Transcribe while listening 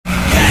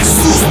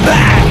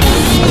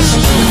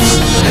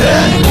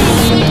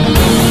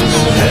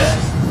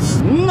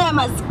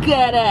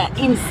Namaskara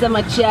in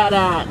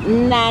samachara,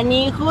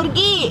 Nani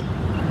Hurgi.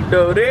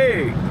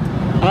 Hooray!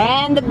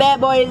 And the bear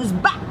boy is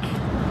back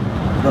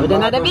with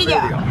another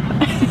video.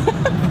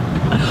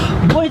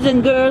 Boys and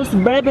girls,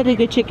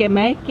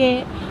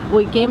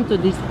 we came to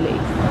this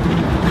place.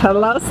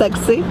 Hello,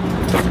 sexy.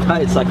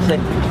 Hi, sexy.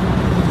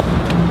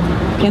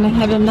 Can I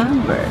have a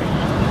number?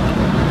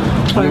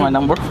 Only my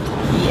number?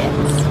 Yes,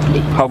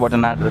 please. How about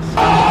an address?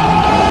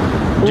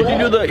 Did you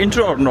do the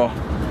intro or no?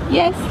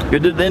 Yes. You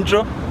did the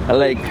intro?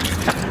 Like,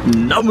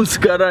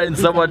 Namaskara in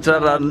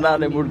Samachara,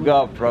 Nani Murga,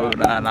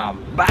 Praveen, and I'm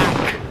back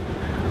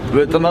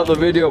with another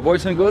video,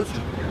 boys and girls.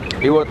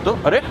 Ivattu,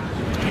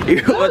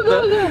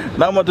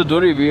 Namatu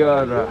Dori, we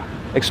are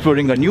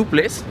exploring a new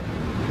place,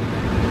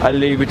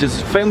 which is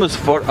famous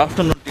for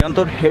afternoon tea ಅಂತ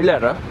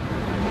ಹೇಳ್ಯಾರ,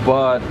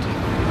 but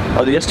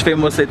ಅದು ಎಷ್ಟು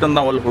famous ಐತೆ ಅಂತ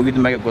ನಾವು ಅಲ್ಲಿ ಹೋಗಿದ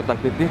ಮ್ಯಾಗೆ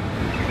ಗೊತ್ತಾಗ್ತೈತಿ.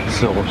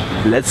 So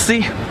let's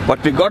see what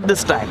we got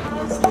this time.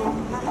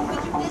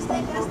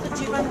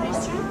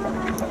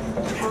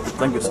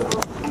 Thank you, sir.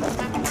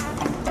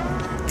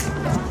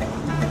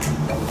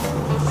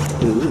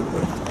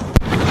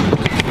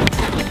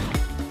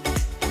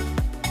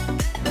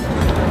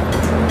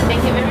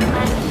 Thank you very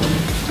much.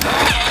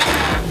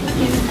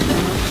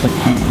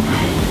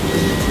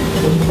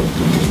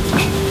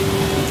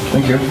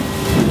 Thank you.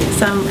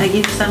 I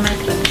give some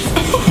extras.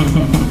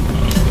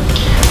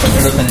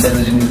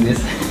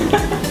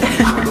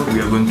 We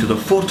are going to the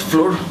 4th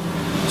floor.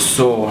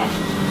 So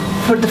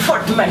For the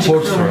fourth magic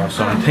floor.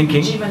 So I'm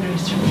thinking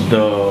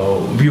the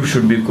view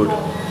should be good.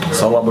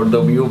 It's all about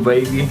the view,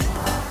 baby.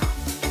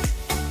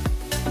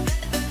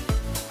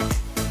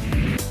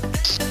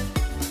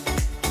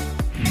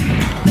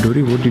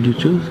 Dori, what did you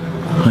choose?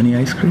 Honey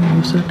ice cream,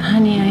 you said?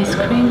 Honey ice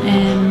cream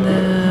and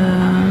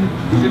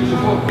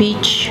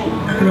peach,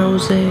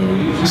 rose,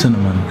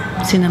 Cinnamon.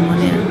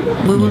 yeah.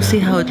 We will see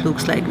how it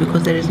looks like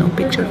because there is no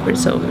picture for it.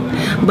 So,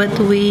 but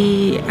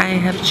I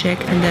have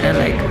checked and there are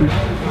like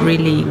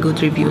really good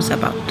reviews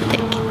about to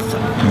take it. So,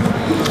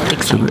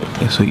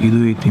 excited. So idu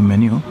iti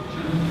menu.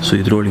 So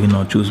idrollige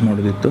ನಾವು choose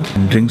ಮಾಡೋದಿತ್ತು.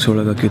 Drinks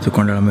ಒಳಗೆ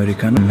ಕಿತ್ತುಕೊಂಡ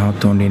American, ನಾವು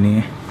ತಗೊಂಡಿನಿ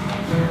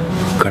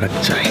ಕಡಕ್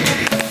ಚಾಯ್.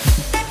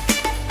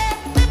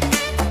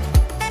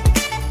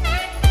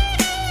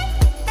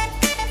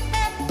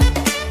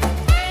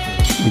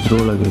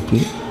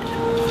 ಇದ್ರೊಳಗೈತಿ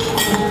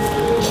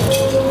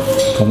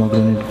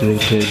pomegranate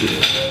grated.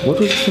 What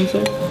was this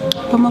inside?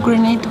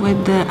 Pomegranate with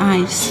the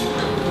ice.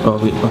 Oh,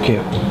 okay.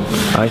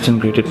 Ice and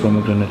grated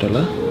pomegranate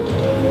alla.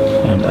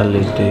 And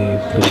allite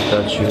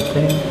pistachio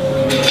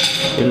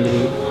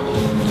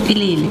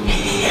Ilili.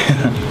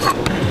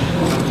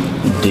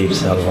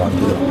 Dates halwa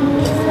antido.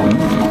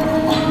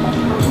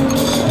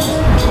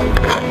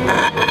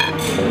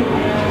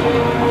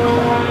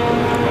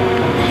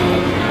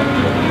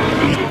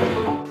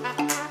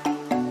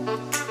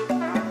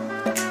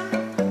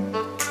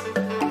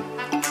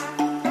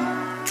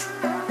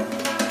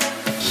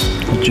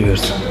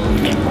 Cheers.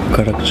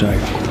 Karak chai.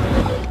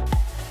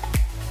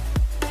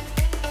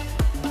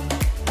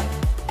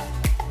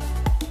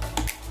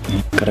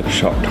 Karak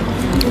shot.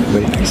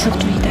 Very nice. I have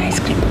to eat ice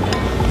cream.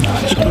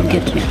 It's Don't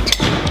get melted.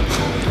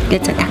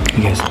 Gets attacked.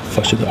 Yes,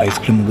 first the ice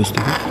cream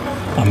ಮುಗಿಸ್ತೀವಿ,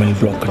 ಆಮೇಲೆ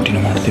vlog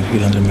continue ಮಾಡ್ತೀವಿ,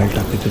 ಇಲ್ಲಾಂದ್ರೆ melt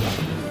ಆಗ್ತೈತಿ.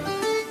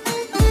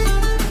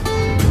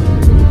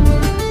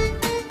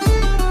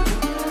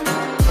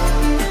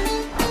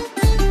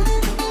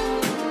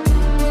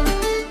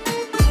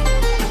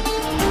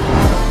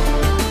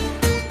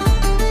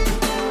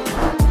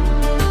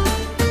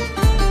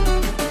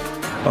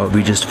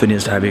 We just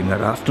finished having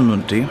our afternoon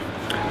tea,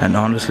 and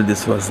honestly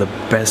this was the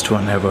best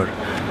one ever.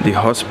 The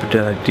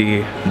hospitality,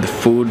 the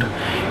food,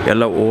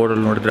 ಎಲ್ಲ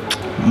overall ನೋಡಿದ್ರೆ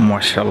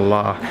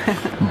mashallah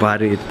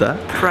bari itta.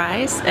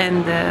 Price and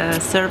the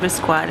service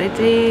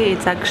quality,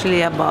 it's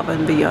actually above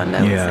and beyond,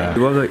 I would say.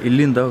 ಇವಾಗ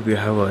ಇಲ್ಲಿಂದ we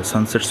have a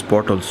sunset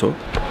spot also.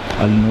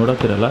 ಅಲ್ಲಿ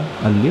ನೋಡತ್ತಿರಲ್ಲ,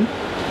 ಅಲ್ಲಿ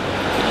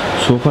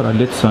so far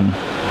ಅಲ್ಲಿ sun.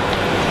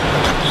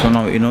 So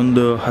ನಾವು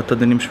ಇನ್ನೊಂದು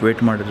 10 ನಿಮಿಷ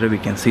ವೇಟ್ ಮಾಡಿದ್ರೆ we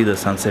can see the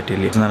sunset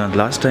ಇಲ್ಲಿ. ನಾನು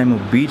last time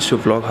beach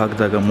vlog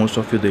ಹಾಕಿದಾಗ most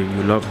of you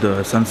love the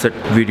sunset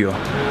video,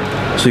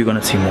 so you're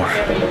gonna see more.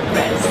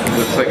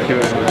 Thank you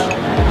very much.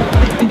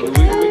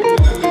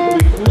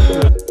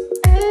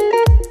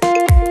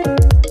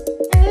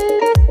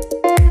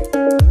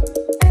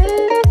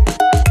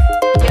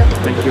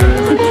 Thank you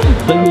very much.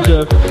 Thank you,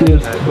 chef.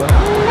 Cheers. Bye.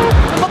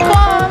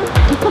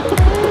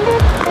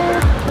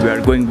 We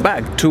are going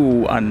back to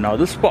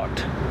another spot.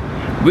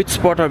 Which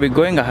spot are we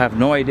going? I have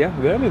no idea.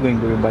 Where are we going,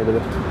 by the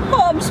way?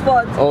 Home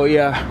spot. Oh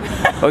yeah.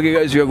 Okay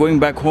guys, we are going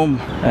back home,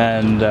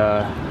 and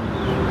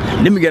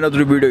ನಿಮಗೆ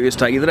ಏನಾದರೂ video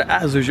ಇಷ್ಟ ಆಗಿದ್ರೆ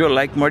as usual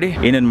like ಮಾಡಿ,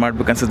 ಏನೇನು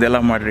ಮಾಡ್ಬೇಕು ಅನ್ಸುತ್ತೆ ಎಲ್ಲ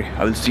ಮಾಡಿರಿ.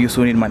 I will see you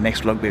soon in my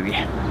next vlog baby.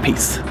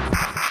 Piece.